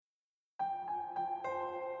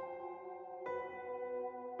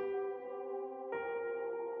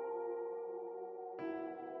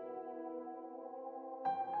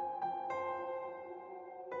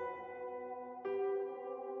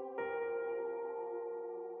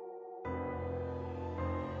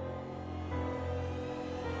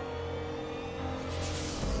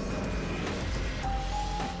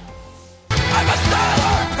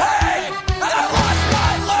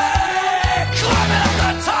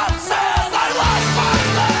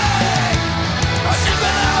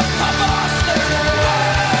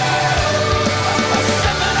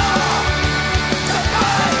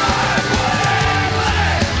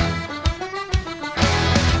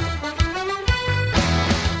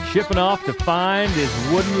shipping off to find his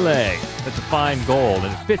wooden leg. That's a fine goal,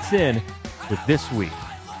 and it fits in with this week.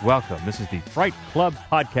 Welcome. This is the Fright Club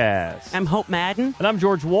Podcast. I'm Hope Madden. And I'm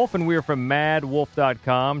George Wolf, and we are from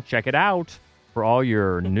madwolf.com. Check it out for all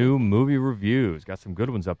your new movie reviews. Got some good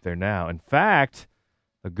ones up there now. In fact,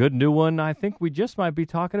 a good new one I think we just might be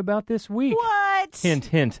talking about this week. What? Hint,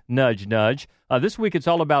 hint, nudge, nudge. This week it's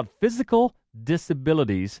all about physical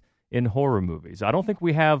disabilities in horror movies. I don't think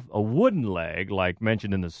we have a wooden leg like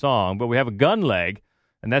mentioned in the song, but we have a gun leg,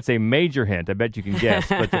 and that's a major hint. I bet you can guess.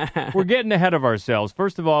 But we're getting ahead of ourselves.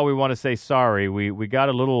 First of all, we want to say sorry. We got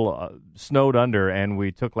a little snowed under, and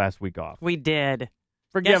we took last week off. We did.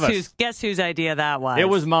 Forgive us. Guess whose idea that was? It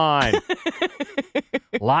was mine.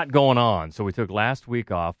 A lot going on, so we took last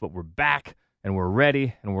week off, but we're back, and we're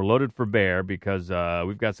ready, and we're loaded for bear because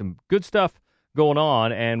we've got some good stuff going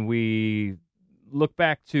on, and we look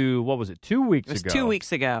back to, what was it, 2 weeks ago? It was 2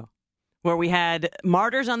 weeks ago, where we had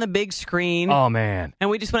Martyrs on the big screen. Oh, man. And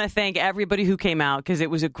we just want to thank everybody who came out, because it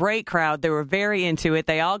was a great crowd. They were very into it.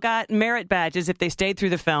 They all got merit badges if they stayed through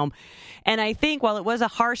the film. And I think while it was a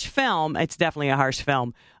harsh film, it's definitely a harsh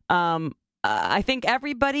film, I think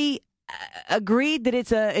everybody agreed that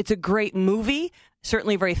it's a great movie.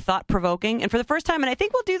 Certainly very thought-provoking. And for the first time, and I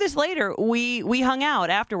think we'll do this later, we hung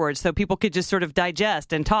out afterwards so people could just sort of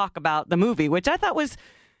digest and talk about the movie, which I thought was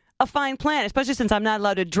a fine plan, especially since I'm not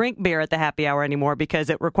allowed to drink beer at the happy hour anymore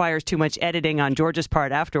because it requires too much editing on George's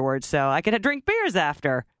part afterwards, so I could drink beers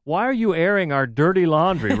after. Why are you airing our dirty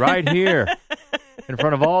laundry right here in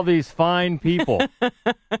front of all these fine people?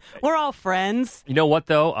 We're all friends. You know what,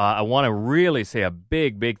 though? I want to really say a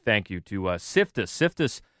big, big thank you to Siftus.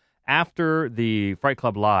 Siftus, after the Fright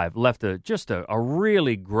Club Live, left a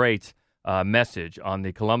really great message on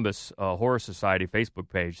the Columbus Horror Society Facebook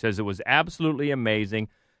page. Says it was absolutely amazing.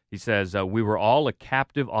 He says, we were all a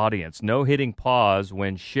captive audience, no hitting pause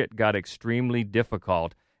when shit got extremely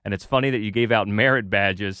difficult. And it's funny that you gave out merit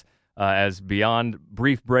badges as beyond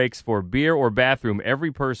brief breaks for beer or bathroom.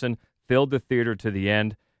 Every person filled the theater to the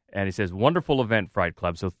end. And he says, wonderful event, Fright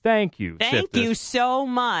Club. So thank you, Thank you so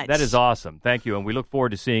much. That is awesome. Thank you. And we look forward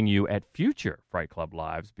to seeing you at future Fright Club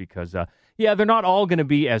Lives because, they're not all going to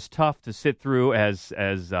be as tough to sit through as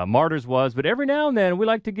Martyrs was. But every now and then, we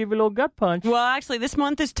like to give you a little gut punch. Well, actually, this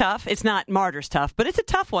month is tough. It's not Martyrs tough, but it's a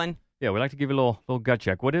tough one. Yeah, we like to give you a little gut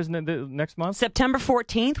check. What is it next month? September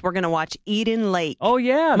 14th, we're going to watch Eden Lake. Oh,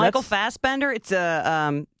 yeah. Michael Fassbender. It's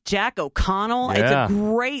a Jack O'Connell. Yeah. It's a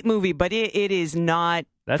great movie, but it is not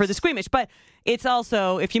for the squeamish. But it's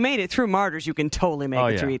also, if you made it through Martyrs, you can totally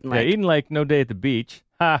make it through Eden Lake. Yeah, Eden Lake, no day at the beach,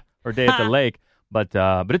 or day at the lake, but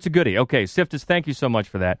it's a goodie. Okay, Siftus, thank you so much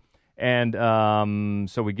for that. And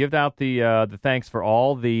so we give out the thanks for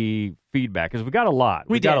all the feedback, because we got a lot.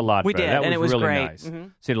 We got a lot. We did, that and it was really great. Nice. Mm-hmm.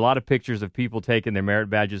 Seen a lot of pictures of people taking their merit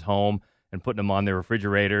badges home and putting them on their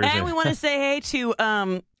refrigerators. And we want to say hey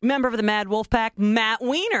to member of the Mad Wolf Pack, Matt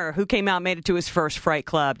Weiner, who came out, made it to his first Fright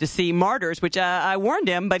Club to see Martyrs, which I warned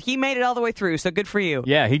him, but he made it all the way through, so good for you.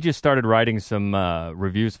 Yeah, he just started writing some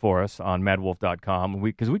reviews for us on madwolf.com,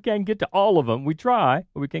 because we can't get to all of them. We try,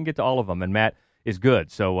 but we can't get to all of them, and Matt is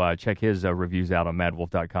good, so check his reviews out on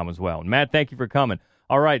madwolf.com as well. And Matt, thank you for coming.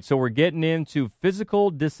 All right, so we're getting into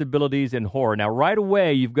physical disabilities in horror. Now, right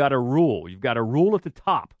away, you've got a rule. You've got a rule at the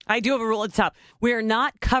top. I do have a rule at the top. We're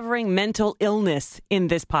not covering mental illness in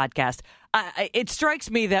this podcast. It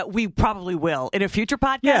strikes me that we probably will in a future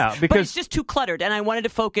podcast, but it's just too cluttered, and I wanted to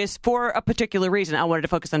focus, for a particular reason, I wanted to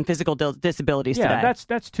focus on physical disabilities today. Yeah,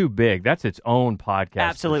 that's too big. That's its own podcast.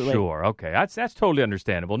 Absolutely. For sure. Okay, that's totally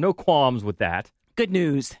understandable. No qualms with that. Good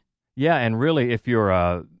news. Yeah, and really, if you're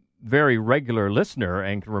a very regular listener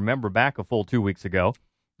and can remember back a full 2 weeks ago,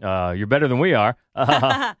 you're better than we are.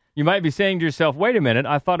 You might be saying to yourself, wait a minute,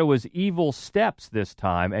 I thought it was Evil Steps this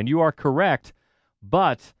time, and you are correct,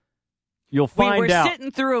 but you'll find out. We were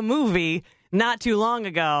sitting through a movie not too long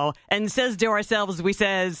ago and says to ourselves,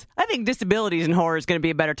 I think disabilities in horror is going to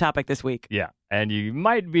be a better topic this week. Yeah, and you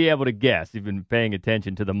might be able to guess. You've been paying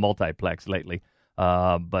attention to the multiplex lately.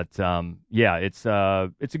 It's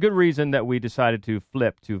a good reason that we decided to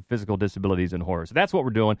flip to physical disabilities in horror. So that's what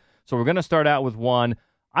we're doing. So we're going to start out with one.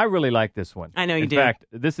 I really like this one. I know you do. In fact,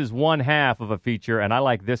 this is one half of a feature, and I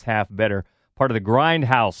like this half better. Part of the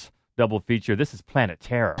Grindhouse double feature. This is Planet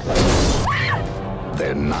Terror.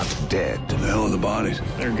 They're not dead. The hell are the bodies?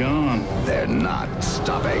 They're gone. They're not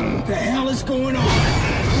stopping. The hell is going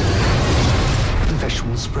on? Infection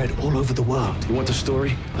will spread all over the world. You want the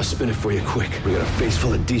story? I'll spin it for you quick. We got a face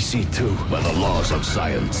full of DC-2. But the laws of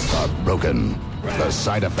science are broken. The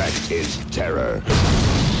side effect is terror.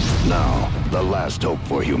 Now, the last hope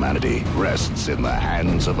for humanity rests in the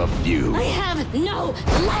hands of a few. I have no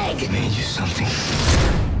leg! I made you something.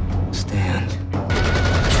 Stand.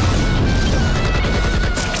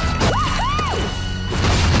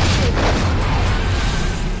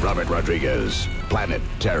 Robert Rodriguez, Planet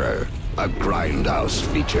Terror, a Grindhouse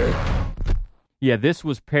feature. Yeah, this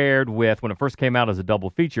was paired with, when it first came out as a double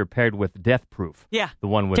feature, paired with Death Proof. Yeah, the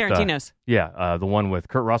one with Tarantino's. The one with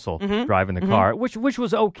Kurt Russell driving the car, which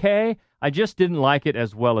was okay. I just didn't like it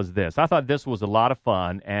as well as this. I thought this was a lot of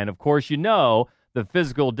fun, and of course, the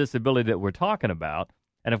physical disability that we're talking about,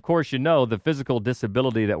 and of course, the physical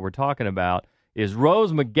disability that we're talking about is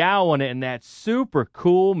Rose McGowan and that super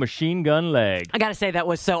cool machine gun leg. I got to say, that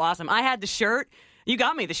was so awesome. I had the shirt. You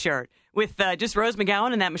got me the shirt with just Rose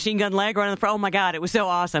McGowan and that machine gun leg right on the front. Oh, my God, it was so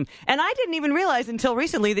awesome. And I didn't even realize until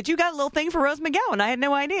recently that you got a little thing for Rose McGowan. I had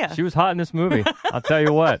no idea. She was hot in this movie. I'll tell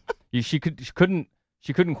you what. She couldn't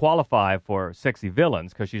qualify for sexy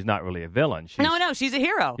villains because she's not really a villain. No, she's a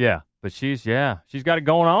hero. Yeah, but she's got it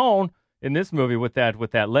going on in this movie with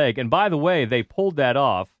that leg. And by the way, they pulled that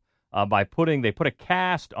off by they put a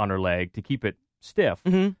cast on her leg to keep it stiff,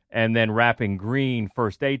 and then wrapping green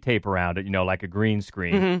first aid tape around it, like a green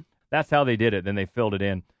screen. That's how they did it. Then they filled it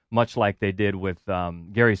in, much like they did with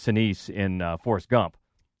Gary Sinise in Forrest Gump.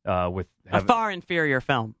 A far inferior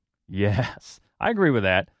film. Yes, I agree with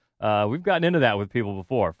that. We've gotten into that with people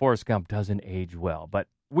before. Forrest Gump doesn't age well, but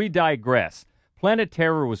we digress. Planet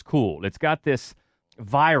Terror was cool. It's got this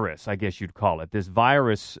virus, I guess you'd call it, this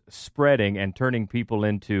virus spreading and turning people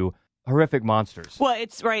into horrific monsters. Well,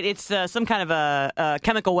 it's right. It's some kind of a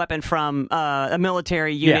chemical weapon from a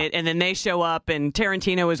military unit, and then they show up, and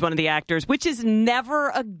Tarantino is one of the actors, which is never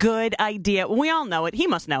a good idea. We all know it. He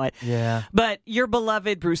must know it. Yeah. But your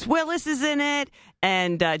beloved Bruce Willis is in it,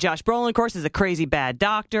 and Josh Brolin, of course, is a crazy bad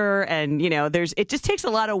doctor, and it just takes a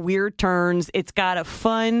lot of weird turns. It's got a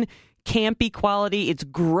fun, campy quality. It's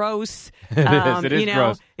gross. It is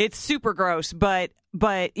gross. It's super gross, but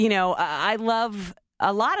I love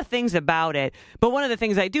a lot of things about it, but one of the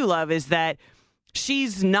things I do love is that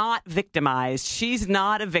she's not victimized. She's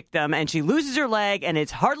not a victim, and she loses her leg, and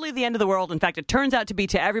it's hardly the end of the world. In fact, it turns out to be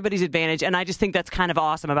to everybody's advantage, and I just think that's kind of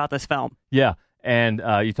awesome about this film. Yeah, and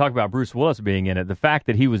you talk about Bruce Willis being in it. The fact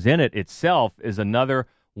that he was in it itself is another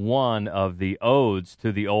one of the odes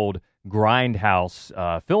to the old Grindhouse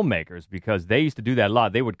filmmakers, because they used to do that a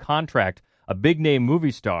lot. They would contract a big-name movie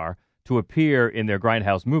star to appear in their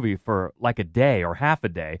Grindhouse movie for like a day or half a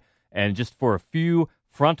day, and just for a few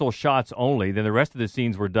frontal shots only. Then the rest of the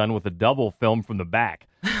scenes were done with a double film from the back.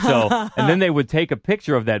 So, and then they would take a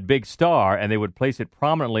picture of that big star and they would place it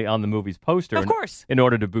prominently on the movie's poster, of course, in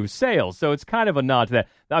order to boost sales. So it's kind of a nod to that.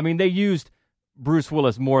 I mean, they used Bruce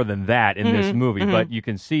Willis more than that in this movie, but you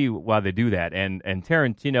can see why they do that. And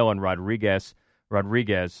Tarantino and Rodriguez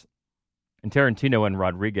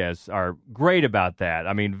are great about that.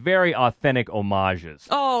 I mean, very authentic homages.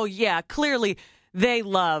 Oh, yeah. Clearly, they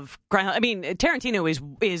love Grindhouse. I mean, Tarantino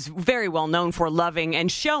is very well known for loving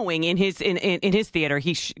and showing in his theater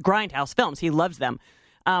Grindhouse films. He loves them.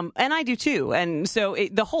 And I do too. And so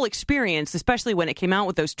the whole experience, especially when it came out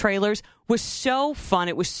with those trailers, was so fun.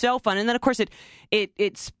 It was so fun. And then, of course,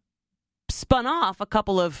 it spun off a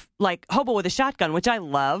couple of, like, Hobo with a Shotgun, which I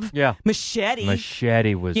love. Yeah. Machete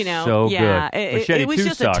was so good. It was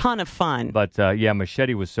just a ton of fun. But,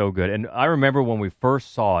 Machete was so good. And I remember when we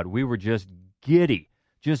first saw it, we were just giddy,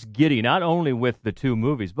 not only with the two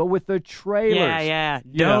movies, but with the trailers. Yeah.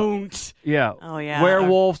 Don't. Yeah. Oh, yeah.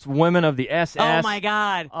 Werewolves, Women of the SS. Oh, my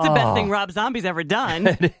God. It's the best thing Rob Zombie's ever done.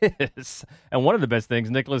 It is. And one of the best things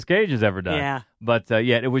Nicolas Cage has ever done. Yeah. But,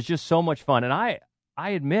 it was just so much fun. And I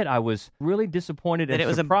admit I was really disappointed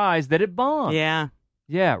and surprised that it bombed. Yeah.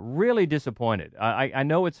 Yeah, really disappointed. I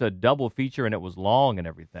know it's a double feature and it was long and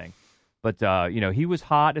everything. But, he was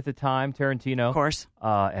hot at the time, Tarantino. Of course.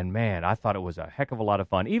 And, man, I thought it was a heck of a lot of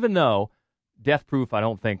fun, even though Death Proof I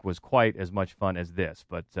don't think was quite as much fun as this.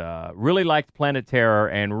 But really liked Planet Terror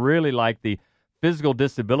and really liked the physical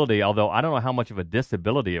disability, although I don't know how much of a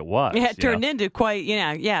disability it was. It turned into quite,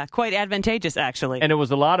 quite advantageous, actually. And it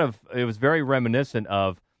was very reminiscent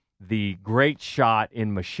of the great shot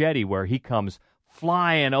in Machete where he comes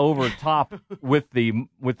flying over top with the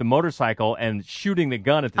motorcycle and shooting the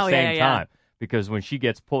gun at the same time. Because when she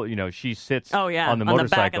gets pulled, she sits on the motorcycle. On the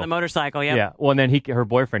back of the motorcycle, Yeah. Well, and then her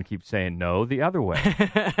boyfriend keeps saying, no, the other way.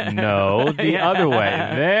 No, the other way.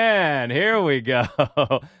 Then, here we go.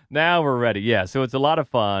 Now we're ready. Yeah, so it's a lot of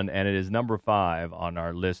fun, and it is number 5 on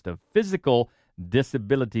our list of physical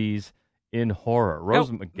disabilities in horror.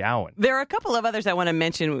 Rose McGowan. There are a couple of others I want to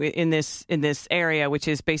mention in this area, which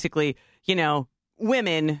is basically,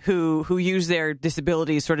 women who use their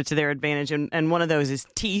disabilities sort of to their advantage, and one of those is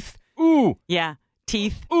teeth. Ooh. Yeah,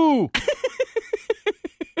 teeth. Ooh.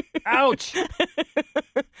 Ouch.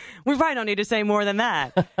 We probably don't need to say more than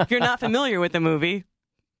that. If you're not familiar with the movie,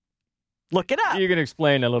 look it up. You can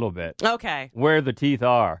explain a little bit Okay. where the teeth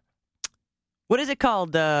are. What is it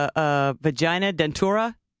called? Vagina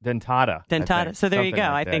dentura? Dentata. I Dentata. think. So there you Something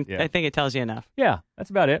go. like I think that, yeah. I think it tells you enough. Yeah, that's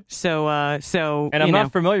about it. So And I'm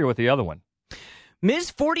not familiar with the other one.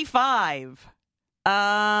 Ms. 45.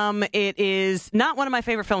 It is not one of my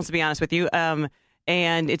favorite films, to be honest with you.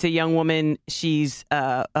 And it's a young woman. She's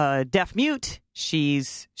deaf mute.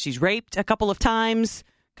 She's raped a couple of times.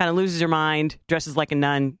 Kind of loses her mind. Dresses like a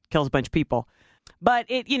nun. Kills a bunch of people. But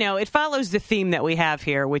it follows the theme that we have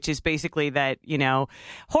here, which is basically that,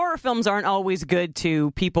 horror films aren't always good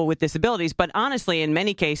to people with disabilities, but honestly, in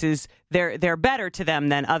many cases, they're better to them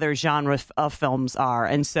than other genres of films are.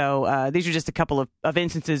 And so these are just a couple of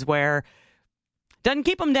instances where doesn't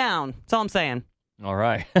keep them down. That's all I'm saying. All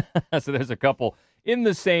right. So there's a couple in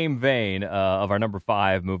the same vein of our number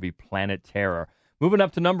 5 movie, Planet Terror. Moving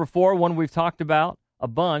up to number 4, one we've talked about a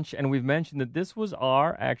bunch, and we've mentioned that this was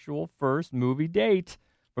our actual first movie date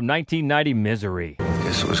from 1990, Misery.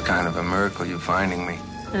 Guess it was kind of a miracle you finding me.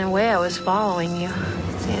 In a way, I was following you.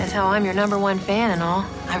 Seeing as how I'm your number 1 fan and all,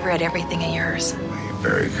 I've read everything of yours. Well, you're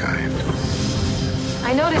very kind.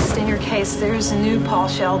 I noticed in your case there's a new Paul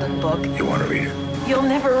Sheldon book. You want to read it? You'll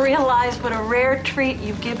never realize what a rare treat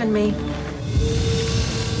you've given me.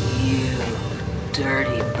 You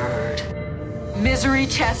dirty bird. Misery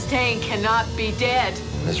Chastain cannot be dead.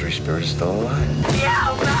 Misery Spirit is still alive.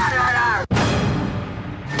 You murderer!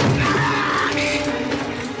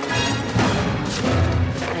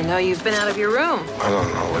 I know you've been out of your room. I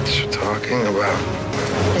don't know what you're talking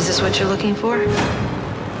about. Is this what you're looking for?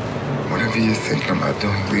 Whatever you're thinking about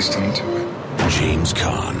doing, please don't do it. James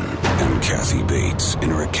Caan and Kathy Bates in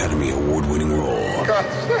her Academy Award-winning role. God's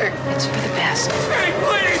sake. It's for the best. Hey,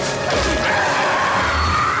 please!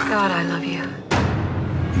 God, I love you.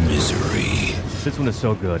 Misery. This one is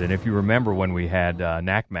so good. And if you remember when we had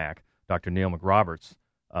NACMAC, Dr. Neil McRoberts,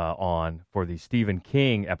 on for the Stephen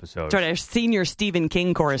King episode. Sort of senior Stephen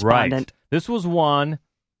King correspondent. Right. This was one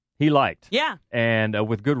he liked. Yeah. And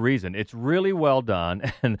with good reason. It's really well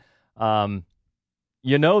done. And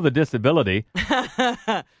the disability,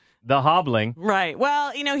 the hobbling. Right.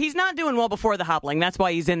 Well, he's not doing well before the hobbling. That's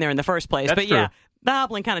why he's in there in the first place. That's but true. yeah, the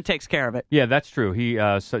hobbling kind of takes care of it. Yeah, that's true. He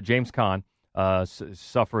James Caan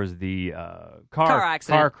suffers the car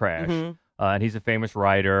accident. car crash. Mm-hmm. And he's a famous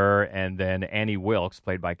writer. And then Annie Wilkes,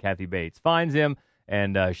 played by Kathy Bates, finds him.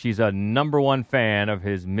 And she's a number 1 fan of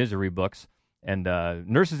his Misery books. And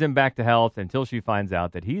nurses him back to health until she finds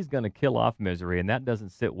out that he's going to kill off Misery. And that doesn't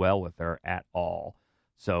sit well with her at all.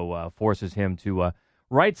 So forces him to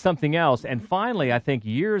write something else. And finally, I think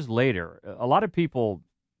years later, a lot of people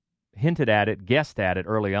hinted at it, guessed at it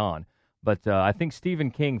early on. But I think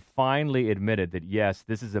Stephen King finally admitted that, yes,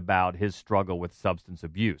 this is about his struggle with substance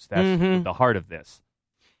abuse. That's the heart of this.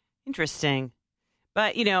 Interesting.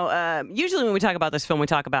 But, usually when we talk about this film, we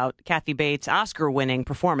talk about Kathy Bates' Oscar-winning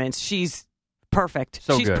performance. She's perfect.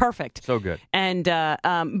 So She's good. perfect. So good. And,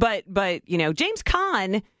 but James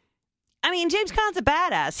Caan, James Caan's a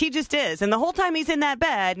badass. He just is. And the whole time he's in that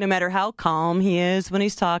bed, no matter how calm he is when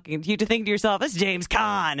he's talking, you have to think to yourself, it's James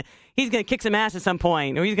Caan. He's going to kick some ass at some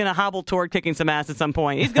point, or he's going to hobble toward kicking some ass at some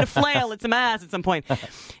point. He's going to flail at some ass at some point.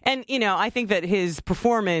 And, I think that his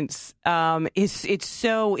performance it's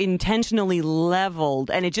so intentionally leveled,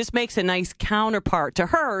 and it just makes a nice counterpart to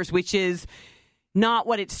hers, which is not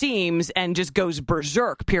what it seems and just goes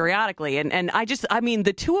berserk periodically. And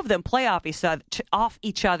the two of them play off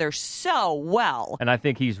each other so well. And I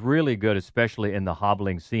think he's really good, especially in the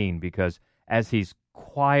hobbling scene, because as he's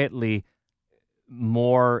quietly,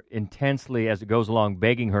 more intensely as it goes along,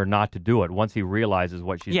 begging her not to do it once he realizes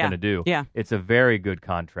what she's going to do. Yeah. It's a very good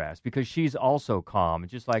contrast because she's also calm.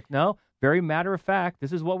 It's just like, no, very matter of fact,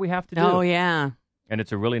 this is what we have to do. Oh, yeah. And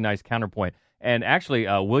it's a really nice counterpoint. And actually,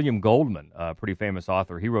 William Goldman, a pretty famous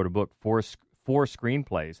author, he wrote a book, four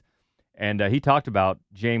screenplays. And he talked about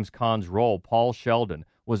James Caan's role. Paul Sheldon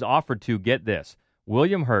was offered to, get this,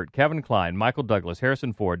 William Hurt, Kevin Kline, Michael Douglas,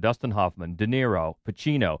 Harrison Ford, Dustin Hoffman, De Niro,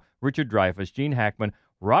 Pacino, Richard Dreyfuss, Gene Hackman,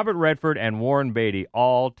 Robert Redford, and Warren Beatty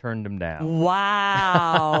all turned him down.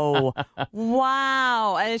 Wow.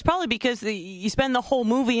 Wow. And it's probably because you spend the whole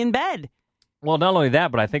movie in bed. Well, not only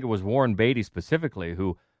that, but I think it was Warren Beatty specifically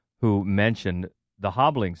who mentioned the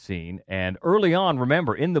hobbling scene. And early on,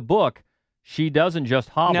 remember, in the book, she doesn't just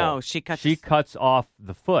hobble. No, she cuts off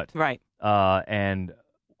the foot. Right. And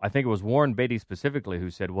I think it was Warren Beatty specifically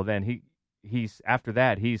who said, well, then he's after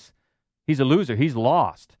that he's a loser. He's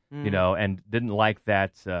lost, and didn't like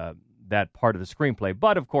that part of the screenplay.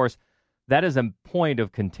 But of course, that is a point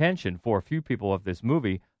of contention for a few people of this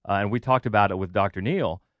movie, and we talked about it with Dr.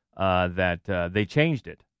 Neal that they changed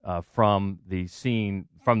it from the scene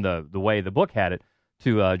from the way the book had it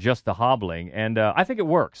to just the hobbling, and I think it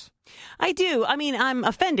works. I do. I mean, I'm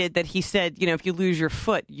offended that he said, if you lose your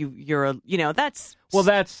foot, you're that's... Well,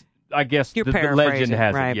 that's, I guess, the legend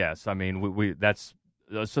has right? it, yes. I mean, we that's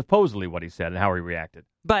supposedly what he said and how he reacted.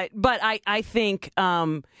 But I think,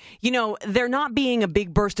 they're not being a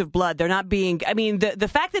big burst of blood. They're not being, the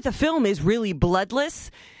fact that the film is really bloodless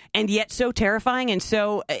and yet so terrifying and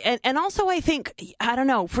so, and also I think, I don't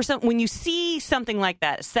know, when you see something like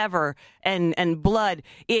that, sever and blood,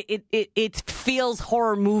 it feels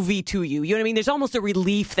horror movie to you. You know what I mean? There's almost a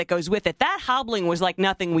relief that goes with it. That hobbling was like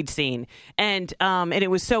nothing we'd seen. And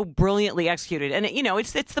it was so brilliantly executed. And,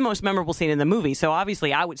 it's the most memorable scene in the movie. So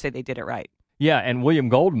obviously I would say they did it right. Yeah, and William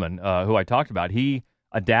Goldman, who I talked about, he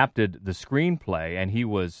adapted the screenplay, and he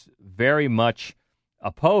was very much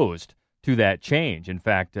opposed to that change. In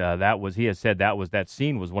fact, he has said that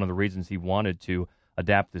scene was one of the reasons he wanted to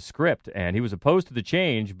adapt the script, and he was opposed to the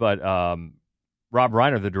change. But Rob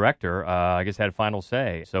Reiner, the director, I guess had final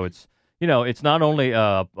say. So it's not only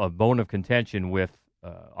a bone of contention with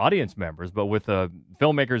audience members, but with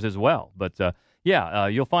filmmakers as well. But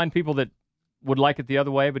you'll find people that would like it the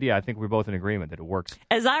other way, but I think we're both in agreement that it works.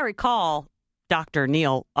 As I recall, Dr.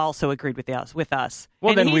 Neal also agreed with us.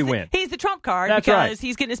 Well, and then we win. He's the trump card because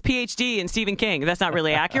he's getting his PhD in Stephen King. That's not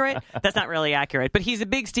really accurate. But he's a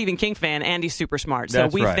big Stephen King fan, and he's super smart. So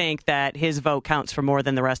we think that his vote counts for more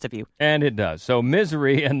than the rest of you. And it does. So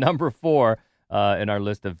Misery and number 4 in our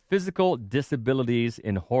list of physical disabilities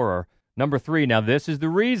in horror. Number 3. Now, this is the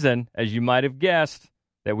reason, as you might have guessed,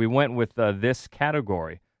 that we went with this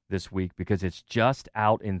category this week, because it's just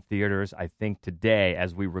out in theaters, I think, today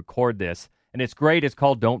as we record this. And it's great. It's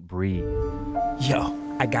called Don't Breathe. Yo,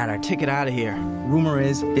 I got our ticket out of here. Rumor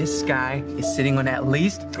is this guy is sitting on at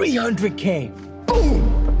least $300K.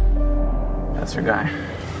 Boom! That's our guy.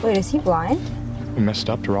 Wait, is he blind? We messed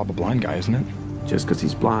up to rob a blind guy, isn't it? Just because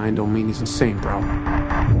he's blind don't mean he's insane, bro.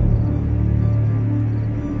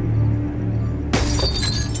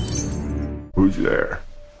 Who's there?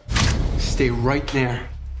 Stay right there.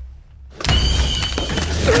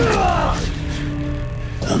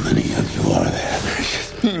 How many of you are there?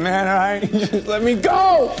 Just me, man, all right? Just let me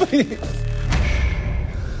go, please.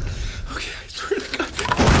 Okay, I swear to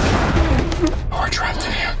God. We're trapped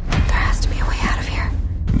in here. There has to be a way out of here.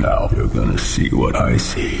 Now you're gonna see what I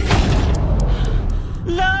see.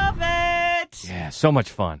 Love it! Yeah, so much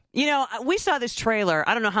fun. We saw this trailer,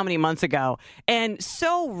 I don't know how many months ago, and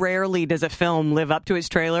so rarely does a film live up to its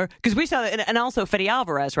trailer, because we saw it, and also Fede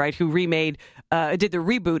Alvarez, right, who did the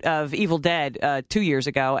reboot of Evil Dead 2 years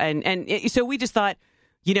ago, so we just thought,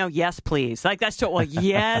 yes, please. Like, that's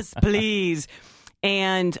yes, please.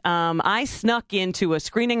 And I snuck into a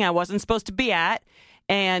screening I wasn't supposed to be at,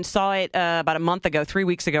 and saw it about a month ago, 3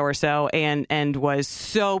 weeks ago or so, and was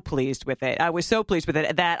so pleased with it. I was so pleased with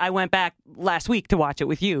it that I went back last week to watch it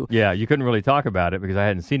with you. Yeah, you couldn't really talk about it because I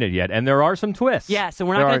hadn't seen it yet. And there are some twists. Yeah, so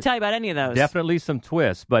we're not going to tell you about any of those. Definitely some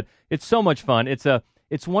twists, but it's so much fun.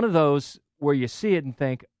 It's one of those where you see it and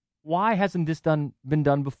think, why hasn't this been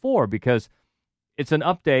done before? Because it's an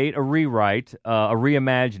update, a rewrite, a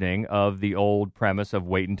reimagining of the old premise of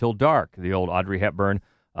Wait Until Dark, the old Audrey Hepburn,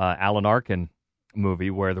 Alan Arkin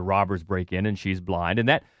movie where the robbers break in and she's blind, and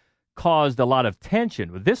that caused a lot of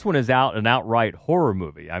tension. But this one is an outright horror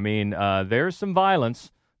movie. I mean, there's some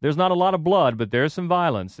violence. There's not a lot of blood, but there's some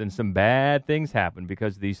violence, and some bad things happen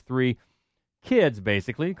because these 3 kids,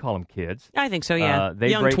 basically, call them kids. I think so, yeah.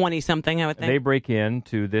 Young 20-something, I would think. They break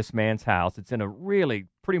into this man's house. It's in a really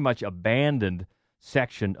pretty much abandoned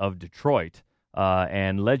section of Detroit,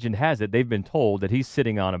 and legend has it, they've been told that he's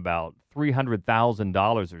sitting on about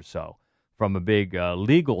 $300,000 or so from a big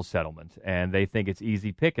legal settlement, and they think it's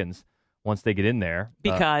easy pickings once they get in there.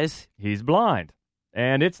 Because? He's blind.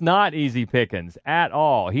 And it's not easy pickings at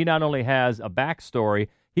all. He not only has a backstory,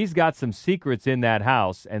 he's got some secrets in that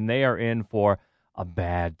house, and they are in for a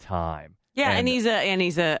bad time. Yeah, and he's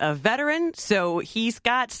a veteran, so he's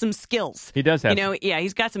got some skills. He does have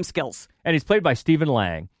he's got some skills. And he's played by Stephen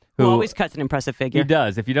Lang, who always cuts an impressive figure. He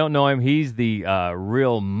does. If you don't know him, he's the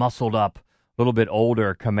real muscled up, a little bit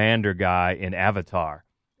older commander guy in Avatar.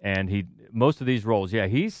 And most of these roles,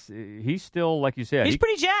 he's still, like you said, he's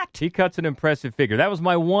pretty jacked. He cuts an impressive figure. That was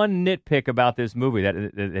my one nitpick about this movie,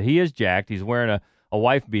 that he is jacked. He's wearing a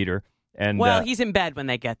wife beater. And he's in bed when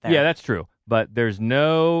they get there. Yeah, that's true. but there's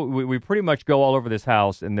no, we pretty much go all over this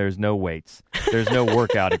house, and there's no weights. There's no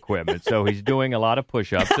workout equipment. So he's doing a lot of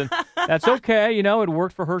push-ups, and that's okay. You know, it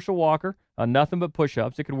worked for Herschel Walker. Nothing but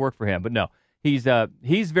push-ups. It could work for him. But no, he's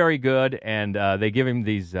very good, and they give him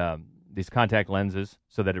these contact lenses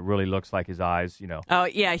so that it really looks like his eyes, you know. Oh,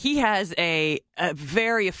 yeah. He has a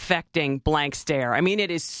very affecting blank stare. I mean,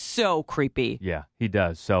 it is so creepy. Yeah, he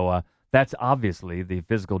does. So that's obviously the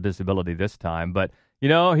physical disability this time. But, you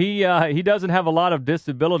know, he doesn't have a lot of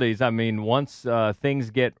disabilities. I mean, once things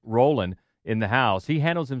get rolling in the house, he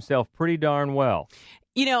handles himself pretty darn well.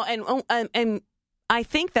 You know, and I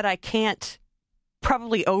think that I can't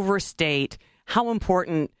probably overstate how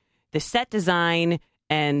important the set design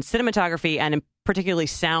and cinematography and particularly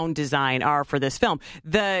sound design are for this film.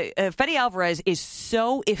 The Fede Alvarez is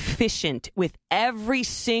so efficient with every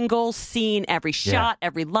single scene, every shot,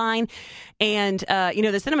 every line. And, you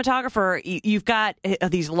know, the cinematographer, you've got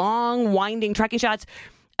these long, winding tracking shots,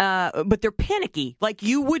 but they're panicky. Like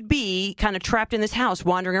you would be kind of trapped in this house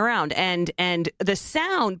wandering around. And the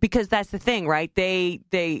sound, because that's the thing, right?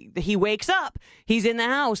 He wakes up, he's in the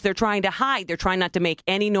house, they're trying to hide, they're trying not to make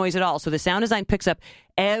any noise at all. So the sound design picks up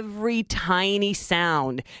every tiny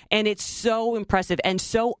sound, and it's so impressive and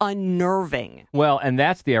so unnerving. Well, and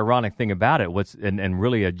that's the ironic thing about it. And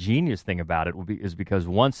really a genius thing about it is because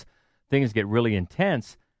once things get really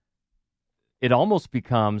intense, it almost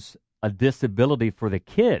becomes a disability for the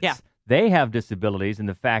kids. Yeah. They have disabilities in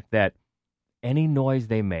the fact that any noise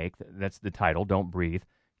they make, that's the title, Don't Breathe,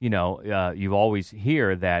 you know, you always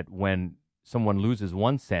hear that when someone loses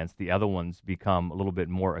one sense, the other ones become a little bit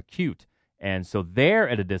more acute. And so they're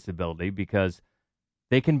at a disability because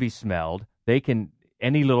they can be smelled. They can,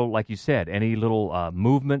 any little, like you said, any little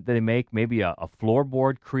movement that they make, maybe a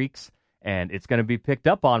floorboard creaks, and it's going to be picked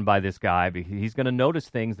up on by this guy because he's going to notice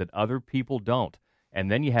things that other people don't. And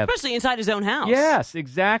then you have... Especially inside his own house. Yes,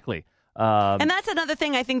 exactly. And that's another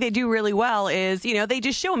thing I think they do really well is, you know, they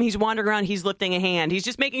just show him he's wandering around, he's lifting a hand. He's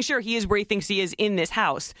just making sure he is where he thinks he is in this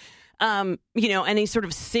house. You know, and he sort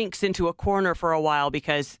of sinks into a corner for a while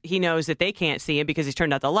because he knows that they can't see him because he's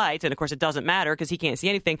turned out the lights. And, of course, it doesn't matter because he can't see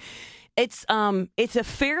anything. It's a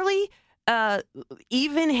fairly...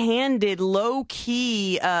 even-handed,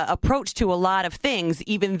 low-key approach to a lot of things,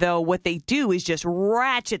 even though what they do is just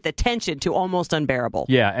ratchet the tension to almost unbearable.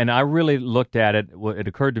 Yeah, and I really looked at it. It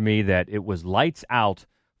occurred to me that it was lights out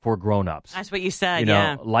for grown-ups. That's what you said, you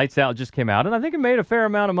know, Lights Out just came out, and I think it made a fair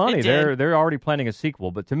amount of money. It did. They're already planning a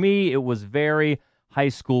sequel, but to me, it was very high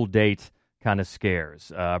school date kind of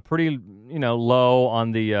scares. Pretty, you know, low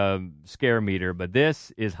on the scare meter, but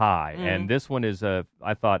this is high. And this one is,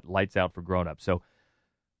 I thought, lights out for grown-ups. So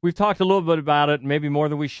we've talked a little bit about it, maybe more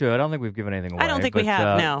than we should. I don't think we've given anything away. I don't think we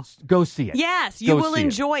have, no. Go see it. Yes, you will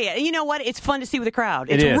enjoy it. And you know what? It's fun to see with a crowd.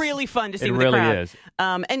 It's really fun to see with a crowd. It really is.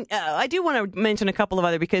 And I do want to mention a couple of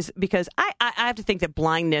other, because I have to think that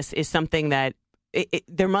blindness is something that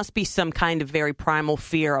there must be some kind of very primal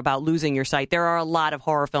fear about losing your sight. There are a lot of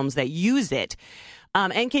horror films that use it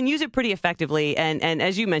and can use it pretty effectively. And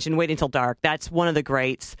as you mentioned, Wait Until Dark, that's one of the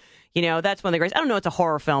greats. You know, that's one of the greats. I don't know, it's a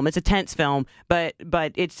horror film. It's a tense film, but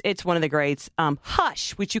it's one of the greats.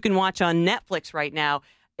 Hush, which you can watch on Netflix right now,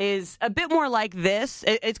 is a bit more like this.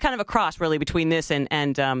 It's kind of a cross, really, between this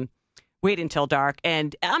and Wait Until Dark.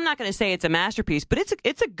 And I'm not going to say it's a masterpiece, but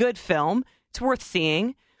it's a good film. It's worth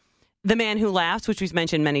seeing. The Man Who Laughs, which we've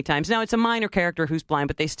mentioned many times. Now, it's a minor character who's blind,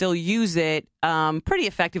 but they still use it pretty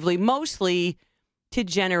effectively, mostly to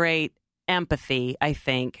generate empathy, I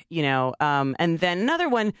think. You know, and then another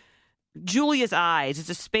one, Julia's Eyes. It's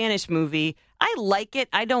a Spanish movie. I like it.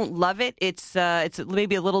 I don't love it. It's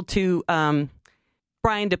maybe a little too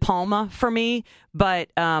Brian De Palma for me, but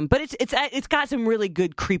it's got some really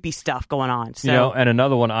good creepy stuff going on. So. You know, and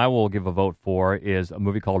another one I will give a vote for is a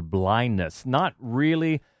movie called Blindness. Not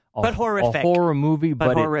really but horrific. A horror movie,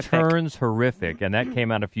 but horrific. It turns horrific. And that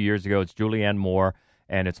came out a few years ago. It's Julianne Moore,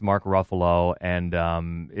 and it's Mark Ruffalo, and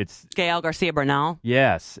it's... Gael Garcia Bernal.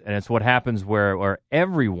 Yes, and it's what happens where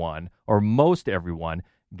everyone, or most everyone,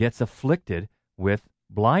 gets afflicted with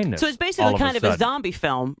blindness. So it's basically kind of a zombie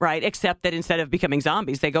film, right? Except that instead of becoming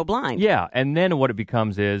zombies, they go blind. Yeah, and then what it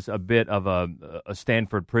becomes is a bit of a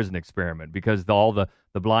Stanford prison experiment, because all the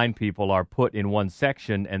blind people are put in one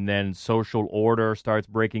section, and then social order starts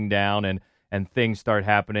breaking down, and things start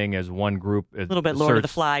happening as one group a little bit Lord of the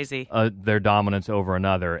Flies-y. Their dominance over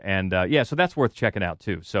another. And so that's worth checking out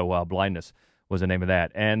too. So Blindness was the name of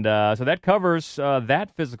that. And so that covers that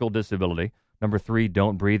physical disability. Number 3,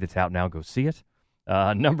 Don't Breathe. It's out now. Go see it.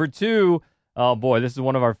 Number 2, oh boy, this is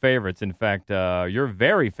one of our favorites. In fact, your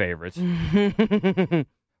very favorites.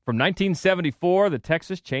 From 1974, The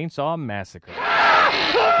Texas Chainsaw Massacre.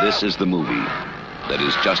 This is the movie that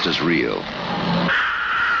is just as real,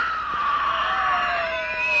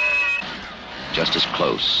 just as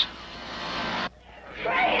close,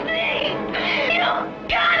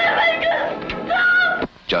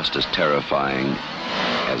 just as terrifying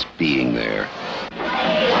as being there.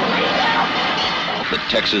 The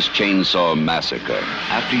Texas Chainsaw Massacre.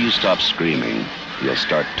 After you stop screaming, you'll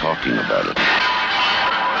start talking about it.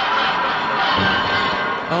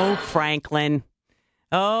 Oh, Franklin.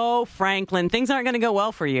 Oh, Franklin, things aren't going to go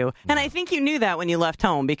well for you. And I think you knew that when you left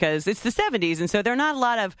home, because it's the 70s, and so there are not a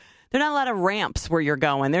lot of ramps where you're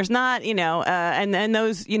going. There's not, and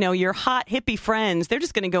those, your hot hippie friends, they're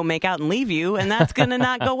just going to go make out and leave you, and that's going to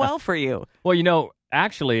not go well for you. Well,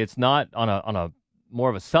 actually, it's not on a more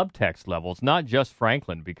of a subtext level. It's not just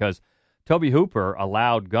Franklin, because Tobe Hooper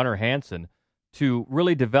allowed Gunnar Hansen to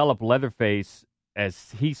really develop Leatherface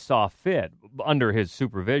as he saw fit under his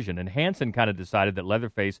supervision. And Hansen kind of decided that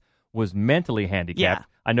Leatherface was mentally handicapped. Yeah.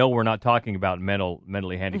 I know we're not talking about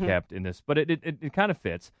mentally handicapped in this, but it kind of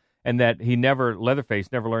fits. And that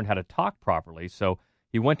Leatherface never learned how to talk properly. So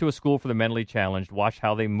he went to a school for the mentally challenged, watched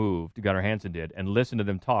how they moved, Gunnar Hansen did, and listened to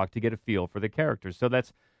them talk to get a feel for the characters. So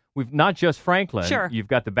we've not just Franklin. Sure. You've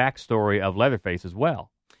got the backstory of Leatherface as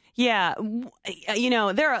well. Yeah,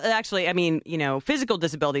 there are actually, physical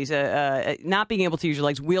disabilities, not being able to use your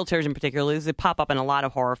legs, wheelchairs in particular, they pop up in a lot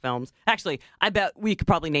of horror films. Actually, I bet we could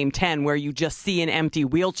probably name 10 where you just see an empty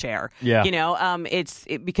wheelchair. Yeah.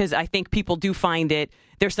 Because I think people do find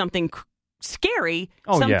there's something scary,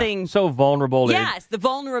 something... Yeah. So vulnerable. Yes, the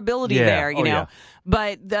vulnerability there, you know. Yeah.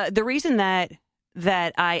 But the reason that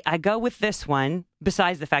I go with this one,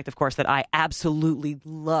 besides the fact, of course, that I absolutely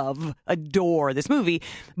adore this movie,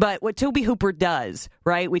 but what Tobe Hooper does,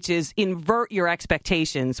 right, which is invert your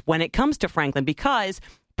expectations when it comes to Franklin, because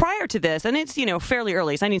prior to this, and it's, fairly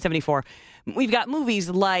early, it's 1974, we've got movies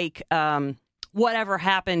like... Whatever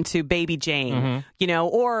Happened to Baby Jane,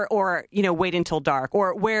 or Wait Until Dark,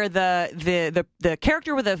 or where the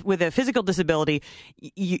character with a physical disability,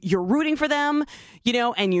 you're rooting for them,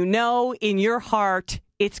 and in your heart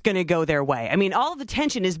it's going to go their way. I mean, all of the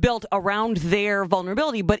tension is built around their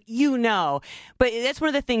vulnerability, but that's one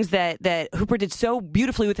of the things that Hooper did so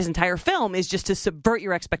beautifully with this entire film is just to subvert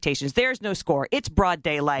your expectations. There's no score; it's broad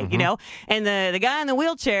daylight, and the guy in the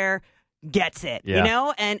wheelchair gets it,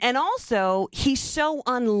 and also he's so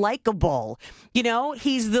unlikable.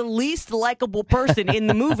 He's the least likable person in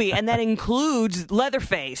the movie, and that includes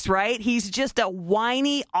Leatherface, right? He's just a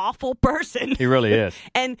whiny, awful person. He really is.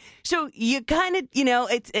 And so you kind of,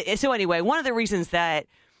 so anyway, one of the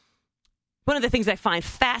things I find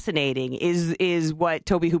fascinating is what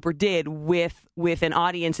Tobe Hooper did with an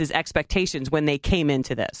audience's expectations when they came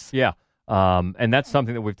into this. Yeah. And that's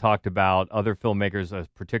something that we've talked about other filmmakers,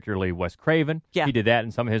 particularly Wes Craven. Yeah. He did that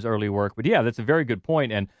in some of his early work. But yeah, that's a very good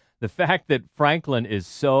point. And the fact that Franklin is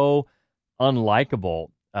so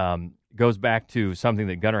unlikable goes back to something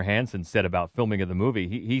that Gunnar Hansen said about filming of the movie.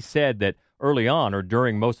 He said that early on, or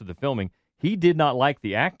during most of the filming, he did not like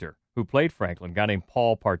the actor who played Franklin, a guy named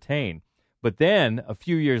Paul Partain. But then, a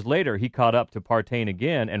few years later, he caught up to Partain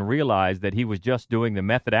again and realized that he was just doing the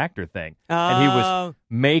method actor thing. Oh. And he was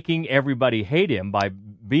making everybody hate him by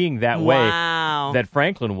being that way that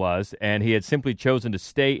Franklin was. And he had simply chosen to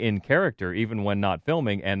stay in character even when not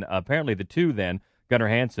filming. And apparently the two then, Gunnar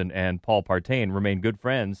Hansen and Paul Partain, remained good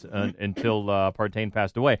friends until Partain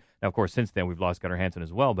passed away. Now, of course, since then, we've lost Gunnar Hansen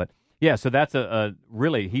as well. But, yeah, so that's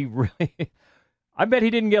he really... I bet he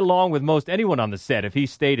didn't get along with most anyone on the set if he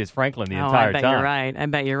stayed as Franklin the entire time. I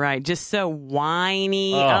bet you're right. Just so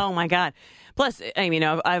whiny. Oh my God. Plus,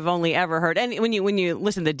 I've only ever heard, and when you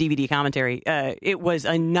listen to the DVD commentary, it was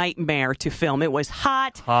a nightmare to film. It was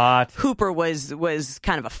hot. Hooper was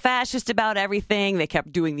kind of a fascist about everything. They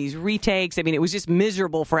kept doing these retakes. I mean, it was just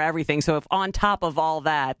miserable for everything. So if on top of all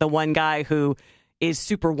that, the one guy who is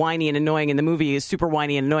super whiny and annoying in the movie is super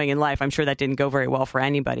whiny and annoying in life, I'm sure that didn't go very well for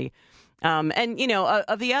anybody. Of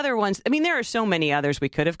the other ones, there are so many others we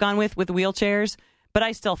could have gone with wheelchairs, but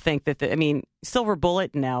I still think that, Silver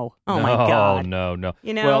Bullet, no. Oh, my God. No.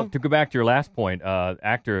 Well, to go back to your last point,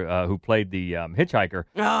 actor who played the hitchhiker,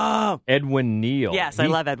 Edwin Neal. Yes, I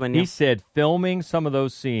love Edwin Neal. He said filming some of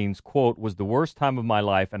those scenes, quote, was the worst time of my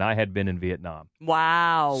life, and I had been in Vietnam.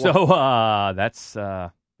 Wow. So that's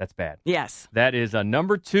bad. Yes. That is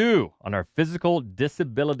number 2 on our physical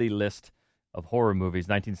disability list of horror movies.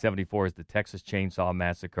 1974 is the Texas Chainsaw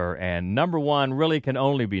Massacre, and number 1 really can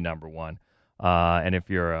only be number 1. And if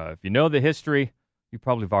you know the history, you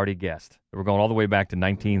probably have already guessed. We're going all the way back to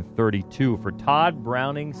 1932 for Todd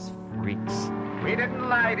Browning's Freaks. We didn't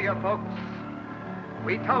lie to you, folks.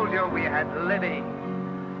 We told you we had living,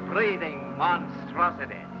 breathing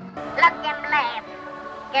monstrosities. Look them laugh.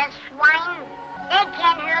 They're swine. They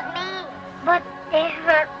can't hurt me, but they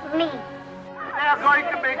hurt me. They're going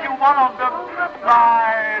to make you one of them.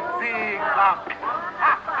 My peacock.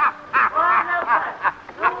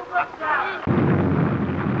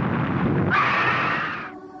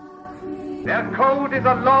 Their code is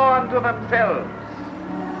a law unto themselves.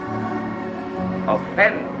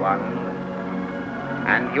 Offend one,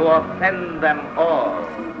 and you offend them all.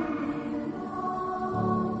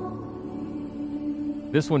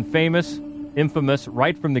 This one famous, infamous,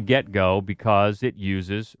 right from the get-go because it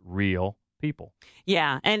uses real people.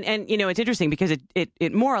 Yeah, and it's interesting because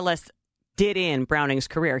it more or less did in Browning's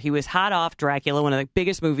career. He was hot off Dracula, one of the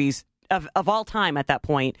biggest movies of all time at that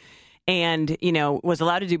point, and, was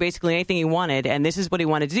allowed to do basically anything he wanted, and this is what he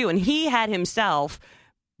wanted to do. And he had himself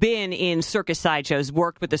been in circus sideshows,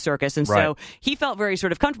 worked with the circus, and so he felt very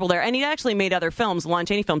sort of comfortable there. And he actually made other films, Lon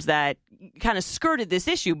Chaney films, that kind of skirted this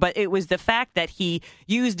issue, but it was the fact that he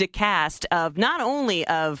used a cast of not only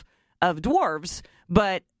of dwarves,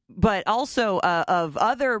 but also of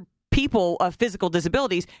other people of physical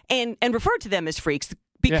disabilities, and referred to them as freaks.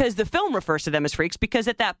 Because the film refers to them as freaks, because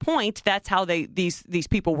at that point, that's how these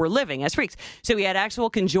people were living, as freaks. So he had actual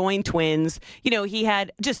conjoined twins. He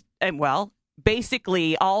had just,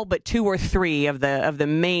 basically all but 2 or 3 of the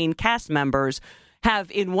main cast members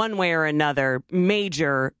have, in one way or another,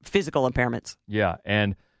 major physical impairments. Yeah,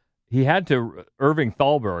 and he had to, Irving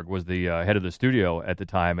Thalberg was the head of the studio at the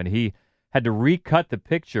time, and he had to recut the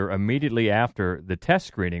picture immediately after the test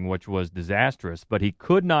screening, which was disastrous, but he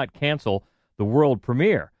could not cancel the world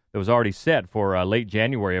premiere that was already set for late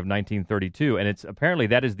January of 1932, and apparently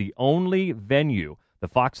that is the only venue, the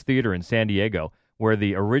Fox Theater in San Diego, where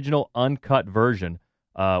the original uncut version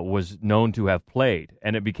was known to have played.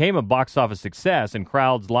 And it became a box office success, and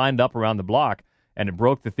crowds lined up around the block, and it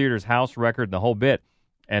broke the theater's house record and the whole bit.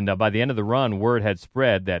 And by the end of the run, word had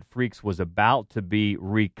spread that Freaks was about to be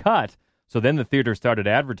recut. So then the theater started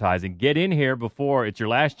advertising, get in here before it's your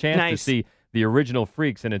last chance to see the original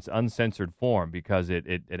Freaks in its uncensored form, because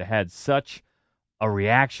it had such a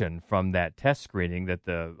reaction from that test screening that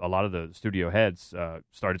a lot of the studio heads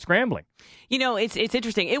started scrambling. It's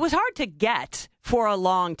interesting. It was hard to get for a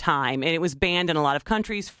long time, and it was banned in a lot of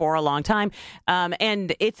countries for a long time.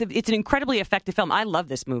 And it's an incredibly effective film. I love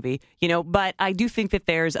this movie, but I do think that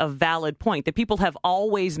there's a valid point that people have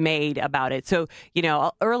always made about it. So,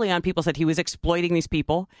 early on, people said he was exploiting these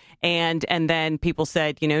people, and then people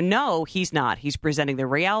said, no, he's not. He's presenting the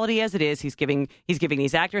reality as it is. He's giving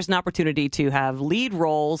these actors an opportunity to have lead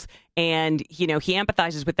roles, and he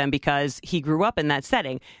empathizes with them because he grew up in that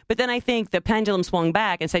setting. But then I think the pendulum swung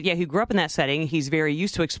back and said, yeah, he grew up in that setting. He's very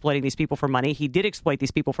used to exploiting these people for money. He did exploit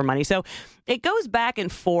these people for money. So it goes back and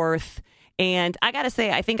forth. And I got to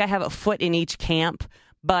say, I think I have a foot in each camp.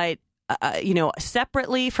 But,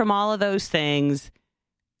 separately from all of those things,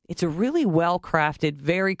 it's a really well-crafted,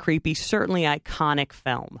 very creepy, certainly iconic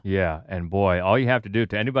film. Yeah, and boy, all you have to do,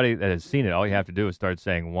 to anybody that has seen it, all you have to do is start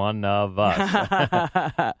saying, one of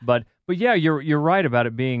us. But yeah, you're right about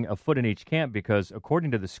it being a foot in each camp, because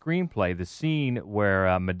according to the screenplay, the scene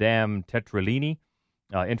where Madame Tetralini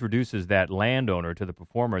introduces that landowner to the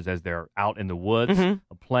performers as they're out in the woods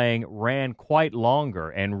playing ran quite longer,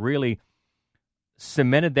 and really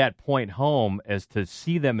cemented that point home as to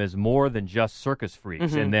see them as more than just circus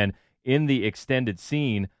freaks. And then in the extended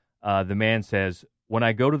scene, the man says, when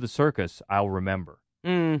I go to the circus, I'll remember,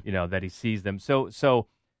 that he sees them. So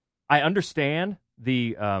I understand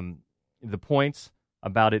the points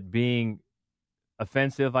about it being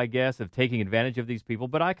offensive, I guess, of taking advantage of these people,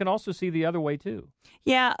 but I can also see the other way too.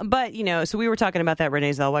 Yeah, but, so we were talking about that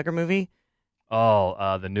Renee Zellweger movie.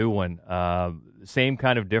 Oh, the new one. Same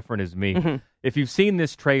kind of different as me. If you've seen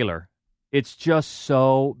this trailer, it's just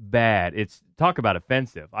so bad. Talk about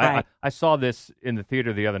offensive. Right. I saw this in the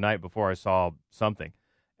theater the other night before I saw something,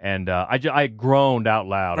 and I groaned out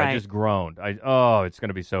loud. Right. I just groaned. It's going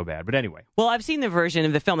to be so bad. But anyway. Well, I've seen the version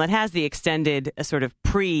of the film that has the extended sort of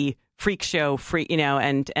pre-freak show,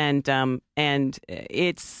 and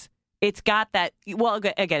it's got that, well,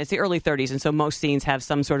 again, it's the early 30s, and so most scenes have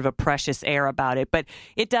some sort of a precious air about it. But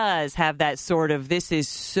it does have that sort of, this is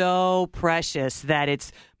so precious that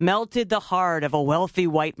it's melted the heart of a wealthy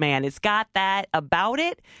white man. It's got that about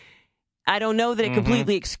it. I don't know that it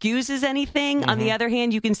completely excuses anything. On the other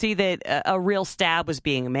hand, you can see that a real stab was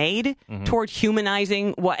being made toward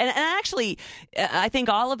humanizing what, and actually, I think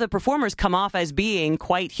all of the performers come off as being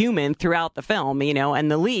quite human throughout the film, and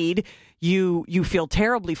the lead, you feel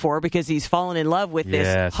terribly for because he's fallen in love with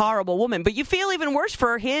this horrible woman. But you feel even worse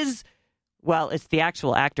for his... Well, it's the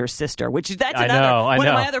actual actor's sister, which that's another one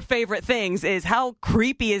of my other favorite things is how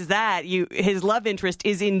creepy is that? His love interest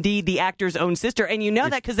is indeed the actor's own sister, and you know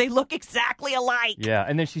that because they look exactly alike. Yeah,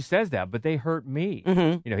 and then she says that, but they hurt me.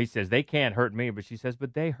 Mm-hmm. You know, he says they can't hurt me, but she says,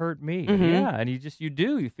 but they hurt me. Mm-hmm. Yeah, and you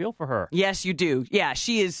feel for her. Yes, you do. Yeah,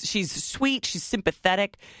 she's sweet, she's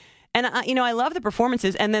sympathetic. And I love the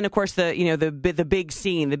performances, and then of course the big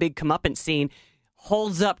scene, the big comeuppance scene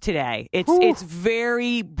holds up today. It's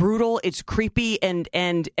very brutal. It's creepy, and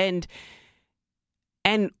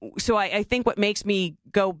so I think what makes me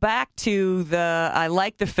go back to I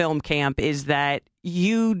like the film camp is that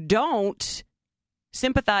you don't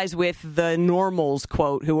sympathize with the normals,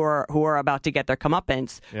 quote, who are about to get their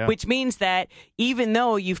comeuppance, which means that even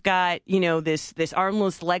though you've got, this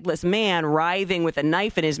armless, legless man writhing with a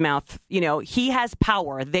knife in his mouth, he has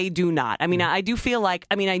power. They do not. I mean, I do feel like,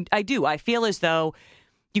 I do. I feel as though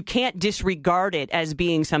you can't disregard it as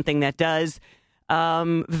being something that does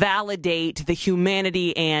validate the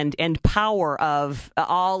humanity and power of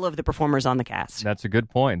all of the performers on the cast. That's a good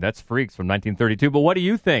point. That's Freaks from 1932. But what do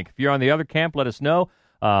you think? If you're on the other camp, let us know.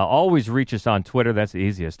 Always reach us on Twitter. That's the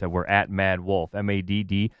easiest. We're at Mad Wolf,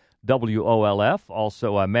 MADDWOLF.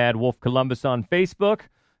 Also, Mad Wolf Columbus on Facebook,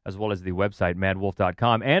 as well as the website,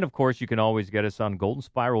 madwolf.com. And, of course, you can always get us on Golden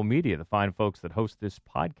Spiral Media, the fine folks that host this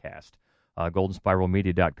podcast.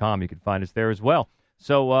 GoldenSpiralMedia.com. You can find us there as well.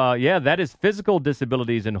 So, that is physical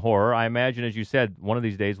disabilities in horror. I imagine, as you said, one of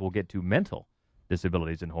these days we'll get to mental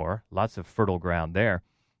disabilities in horror. Lots of fertile ground there.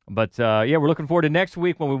 But, we're looking forward to next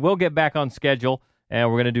week when we will get back on schedule, and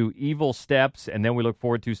we're going to do Evil Steps, and then we look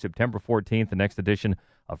forward to September 14th, the next edition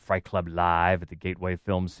of Fright Club Live at the Gateway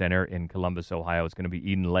Film Center in Columbus, Ohio. It's going to be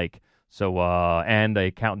Eden Lake. So, and a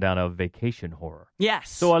countdown of vacation horror. Yes.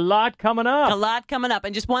 So a lot coming up.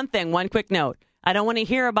 And just one quick note. I don't want to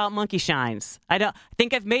hear about monkey shines. I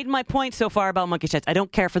think I've made my point so far about monkey shines. I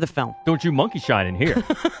don't care for the film. Don't you monkey shine in here.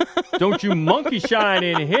 Don't you monkey shine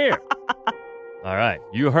in here. All right.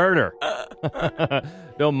 You heard her.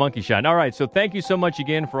 Don't monkey shine. All right. So thank you so much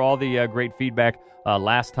again for all the great feedback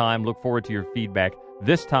last time. Look forward to your feedback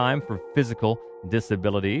this time for physical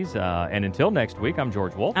disabilities. And until next week, I'm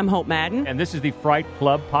George Wolf. I'm Hope Madden. And this is the Fright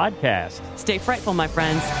Club Podcast. Stay frightful, my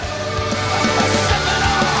friends.